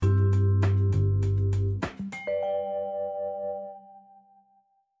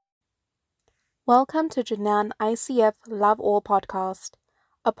Welcome to Janan ICF Love All podcast,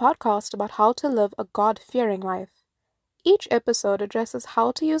 a podcast about how to live a God fearing life. Each episode addresses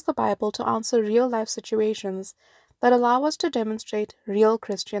how to use the Bible to answer real life situations that allow us to demonstrate real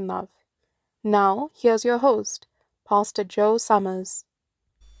Christian love. Now, here's your host, Pastor Joe Summers.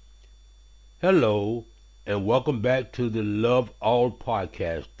 Hello, and welcome back to the Love All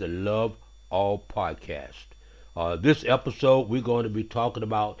podcast. The Love All podcast. This episode, we're going to be talking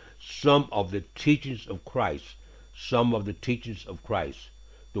about some of the teachings of Christ. Some of the teachings of Christ.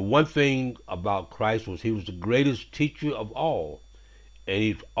 The one thing about Christ was he was the greatest teacher of all, and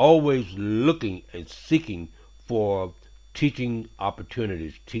he's always looking and seeking for teaching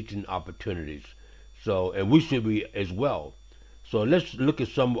opportunities. Teaching opportunities. So, and we should be as well. So let's look at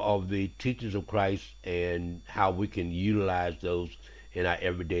some of the teachings of Christ and how we can utilize those in our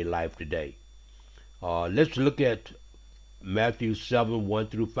everyday life today. Let's look at Matthew 7 1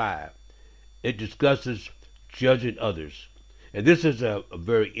 through 5. It discusses judging others. And this is a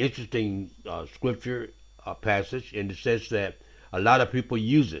very interesting scripture passage in the sense that a lot of people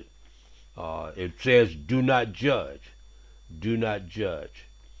use it. It says, do not judge. Do not judge.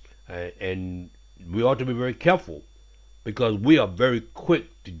 And we ought to be very careful because we are very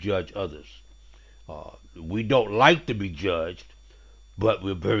quick to judge others. We don't like to be judged, but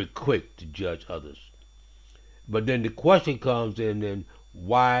we're very quick to judge others. But then the question comes in, then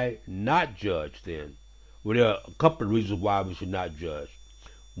why not judge then? Well, there are a couple of reasons why we should not judge.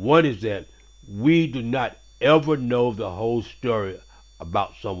 One is that we do not ever know the whole story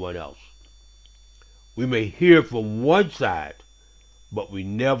about someone else. We may hear from one side, but we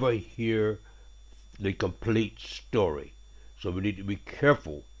never hear the complete story. So we need to be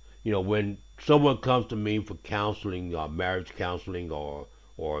careful. You know, when someone comes to me for counseling, marriage counseling, or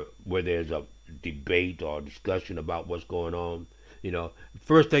where there's a debate or discussion about what's going on,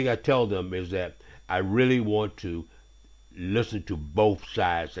 first thing I tell them is that I really want to listen to both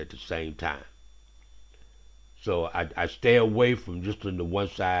sides at the same time. So I stay away from just listening to one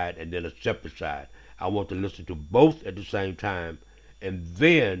side and then a separate side. I want to listen to both at the same time, and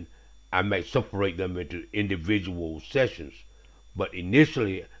then I may separate them into individual sessions. But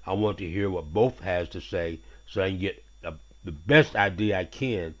initially, I want to hear what both has to say so I can get the best idea I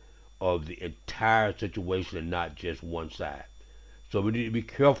can of the entire situation and not just one side. So we need to be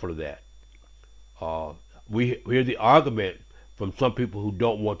careful of that. We hear the argument from some people who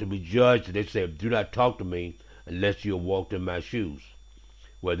don't want to be judged. They say, do not talk to me unless you have walked in my shoes.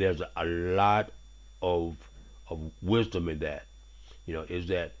 Well, there's a lot of, of wisdom in that. Is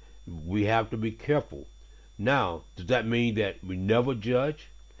that we have to be careful. Now, does that mean that we never judge?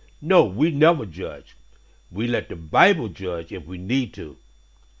 No, we never judge. We let the Bible judge if we need to.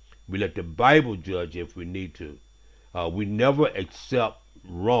 We let the Bible judge if we need to. We never accept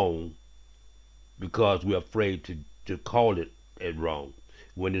wrong because we're afraid to call it wrong.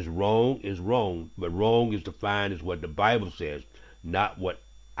 When it's wrong, but wrong is defined as what the Bible says, not what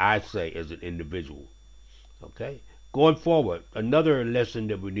I say as an individual. Okay? Going forward, another lesson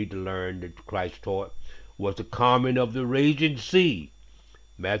that we need to learn that Christ taught was the calming of the raging sea.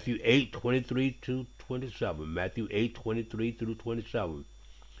 Matthew 8:23 to 27. Matthew 8:23 through 27.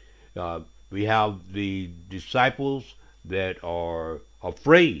 We have the disciples that are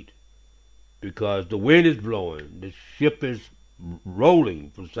afraid because the wind is blowing, the ship is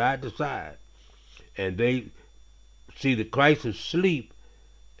rolling from side to side, and they see that Christ is asleep.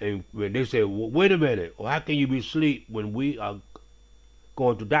 And when they say, well, wait a minute, well, how can you be asleep when we are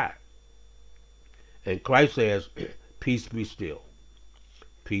going to die? And Christ says, peace be still.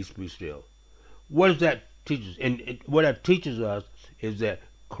 Peace be still. What does that teach us? And what that teaches us is that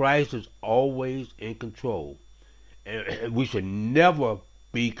Christ is always in control. And we should never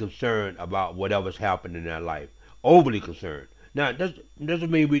be concerned about whatever's happening in our life. Overly concerned. Now, it doesn't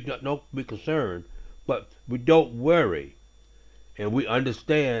mean we don't be concerned, but we don't worry. And we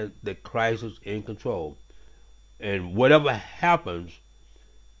understand that Christ is in control. And whatever happens,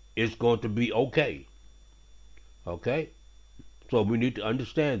 it's going to be okay. Okay? So we need to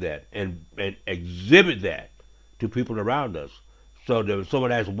understand that and exhibit that to people around us. So that if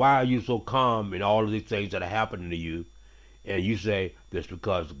someone asks, why are you so calm in all of these things that are happening to you? And you say, that's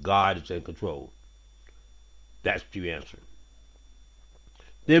because God is in control. That's the answer.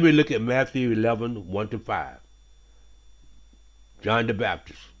 Then we look at Matthew 11, 1 to 5. John the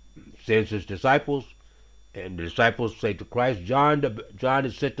Baptist sends his disciples, and the disciples say to Christ, John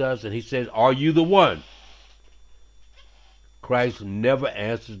is sent to us, and he says, are you the one? Christ never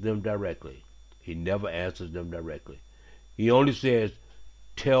answers them directly. He never answers them directly. He only says,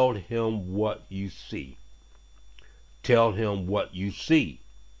 tell him what you see. Tell him what you see.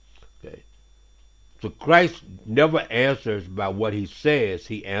 Okay. So Christ never answers by what he says,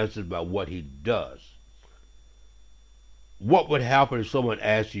 he answers by what he does. What would happen if someone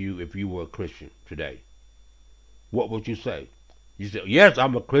asked you if you were a Christian today? What would you say? You say, yes,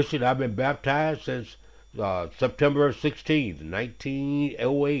 I'm a Christian. I've been baptized since September 16th,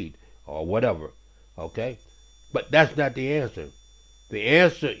 1908, or whatever. Okay? But that's not the answer. The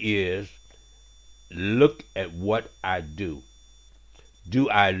answer is look at what I do. Do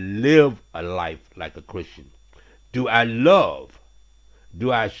I live a life like a Christian? Do I love?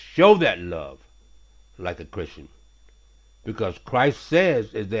 Do I show that love like a Christian? Because Christ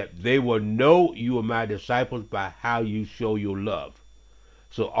says is that they will know you are my disciples by how you show your love.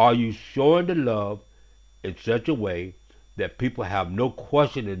 So are you showing the love in such a way that people have no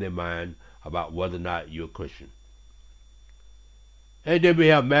question in their mind about whether or not you're a Christian? And then we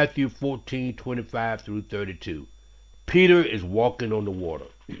have Matthew 14:25 through 32. Peter is walking on the water.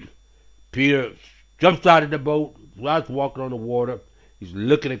 Peter jumps out of the boat, starts walking on the water. He's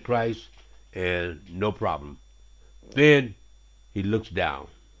looking at Christ, and no problem. Then he looks down,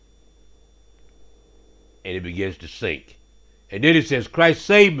 and he begins to sink. And then he says, Christ,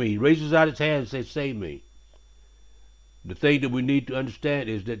 save me. He raises out his hand and says, save me. The thing that we need to understand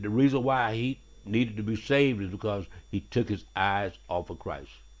is that the reason why he needed to be saved is because he took his eyes off of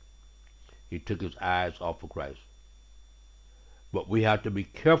Christ. He took his eyes off of Christ. But we have to be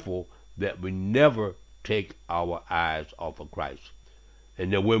careful that we never take our eyes off of Christ.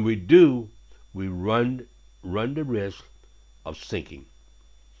 And that when we do, we run the risk of sinking.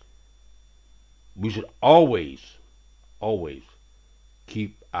 We should always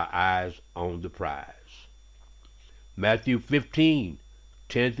keep our eyes on the prize. Matthew 15:10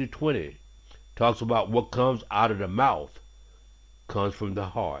 through 20 talks about what comes out of the mouth comes from the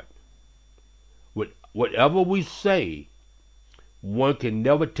heart. Whatever we say, one can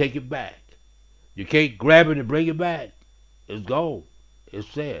never take it back. You can't grab it and bring it back. It's gone. It's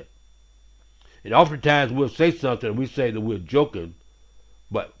said. And oftentimes we'll say something and we say that we're joking,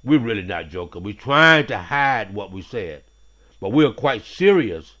 but we're really not joking. We're trying to hide what we said. But we're quite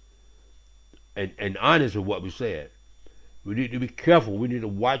serious and honest with what we said. We need to be careful. We need to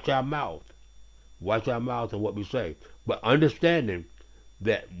watch our mouth. Watch our mouth and what we say. But understanding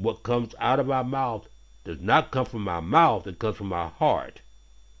that what comes out of our mouth does not come from our mouth, it comes from our heart.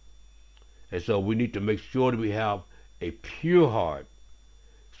 And so we need to make sure that we have a pure heart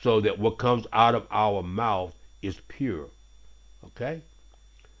so that what comes out of our mouth is pure. Okay?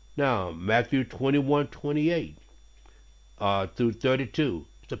 Now, Matthew 21:28 through 32.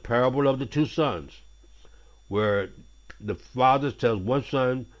 It's a parable of the two sons, where the father tells one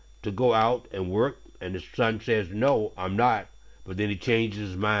son to go out and work, and the son says, no, I'm not. But then he changes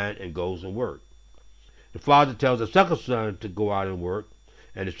his mind and goes and works. The father tells the second son to go out and work,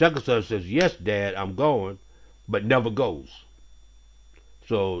 and the second son says, yes, Dad, I'm going, but never goes.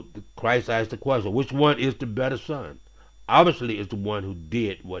 So Christ asked the question, which one is the better son? Obviously, it's the one who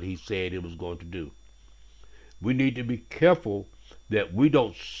did what he said he was going to do. We need to be careful that we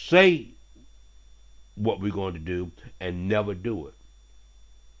don't say what we're going to do and never do it.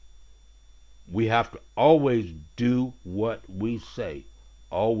 We have to always do what we say.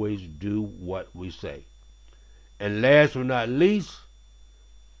 Always do what we say. And last but not least,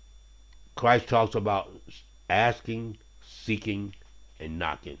 Christ talks about asking, seeking, and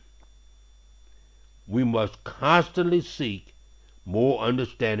knocking. We must constantly seek more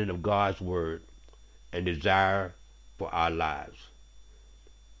understanding of God's word and desire for our lives.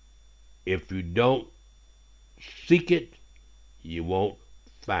 If you don't seek it, you won't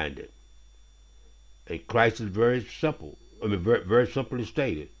find it. And Christ is very simple. Very simply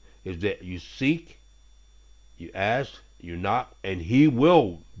stated, is that you seek, you ask, you knock, and he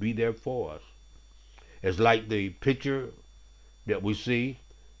will be there for us. It's like the picture that we see,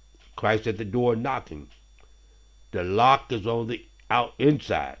 Christ at the door knocking. The lock is on the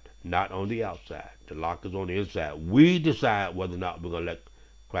inside, not on the outside. The lock is on the inside. We decide whether or not we're going to let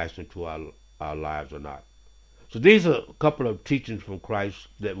Christ into our lives or not. So these are a couple of teachings from Christ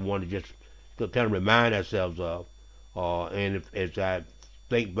that we want to just kind of remind ourselves of. And as I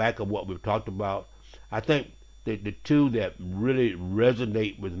think back of what we've talked about, I think that the two that really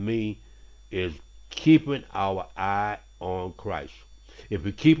resonate with me is keeping our eye on Christ. If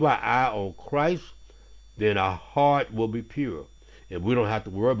we keep our eye on Christ, then our heart will be pure, and we don't have to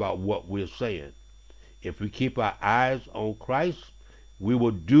worry about what we're saying. If we keep our eyes on Christ, we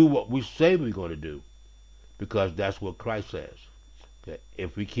will do what we say we're going to do, because that's what Christ says. Okay?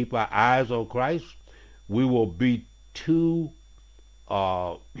 If we keep our eyes on Christ, we will be too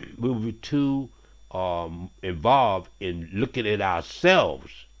involved in looking at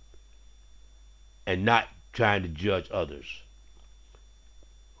ourselves, and not trying to judge others.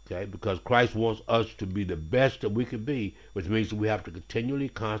 Okay, because Christ wants us to be the best that we can be, which means that we have to continually,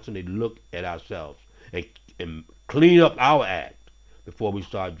 constantly look at ourselves and clean up our act before we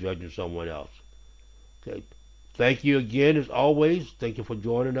start judging someone else. Okay, thank you again, as always. Thank you for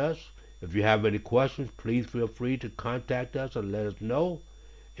joining us. If you have any questions, please feel free to contact us and let us know.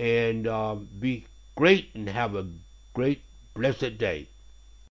 And be great and have a great, blessed day.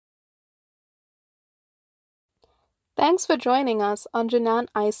 Thanks for joining us on Janan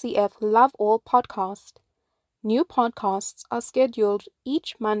ICF Love All podcast. New podcasts are scheduled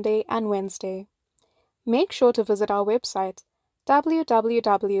each Monday and Wednesday. Make sure to visit our website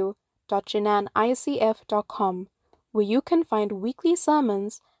www.jananicf.com, where you can find weekly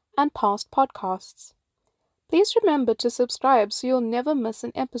sermons and past podcasts. Please remember to subscribe so you'll never miss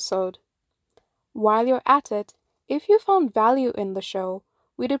an episode. While you're at it, if you found value in the show,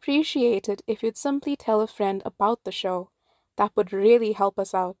 we'd appreciate it if you'd simply tell a friend about the show. That would really help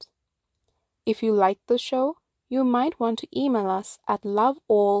us out. If you like the show, you might want to email us at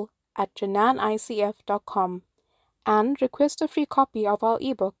loveall@jananicf.com and request a free copy of our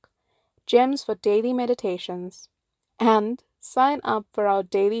ebook, Gems for Daily Meditations, and sign up for our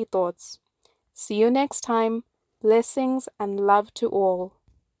daily thoughts. See you next time. Blessings and love to all.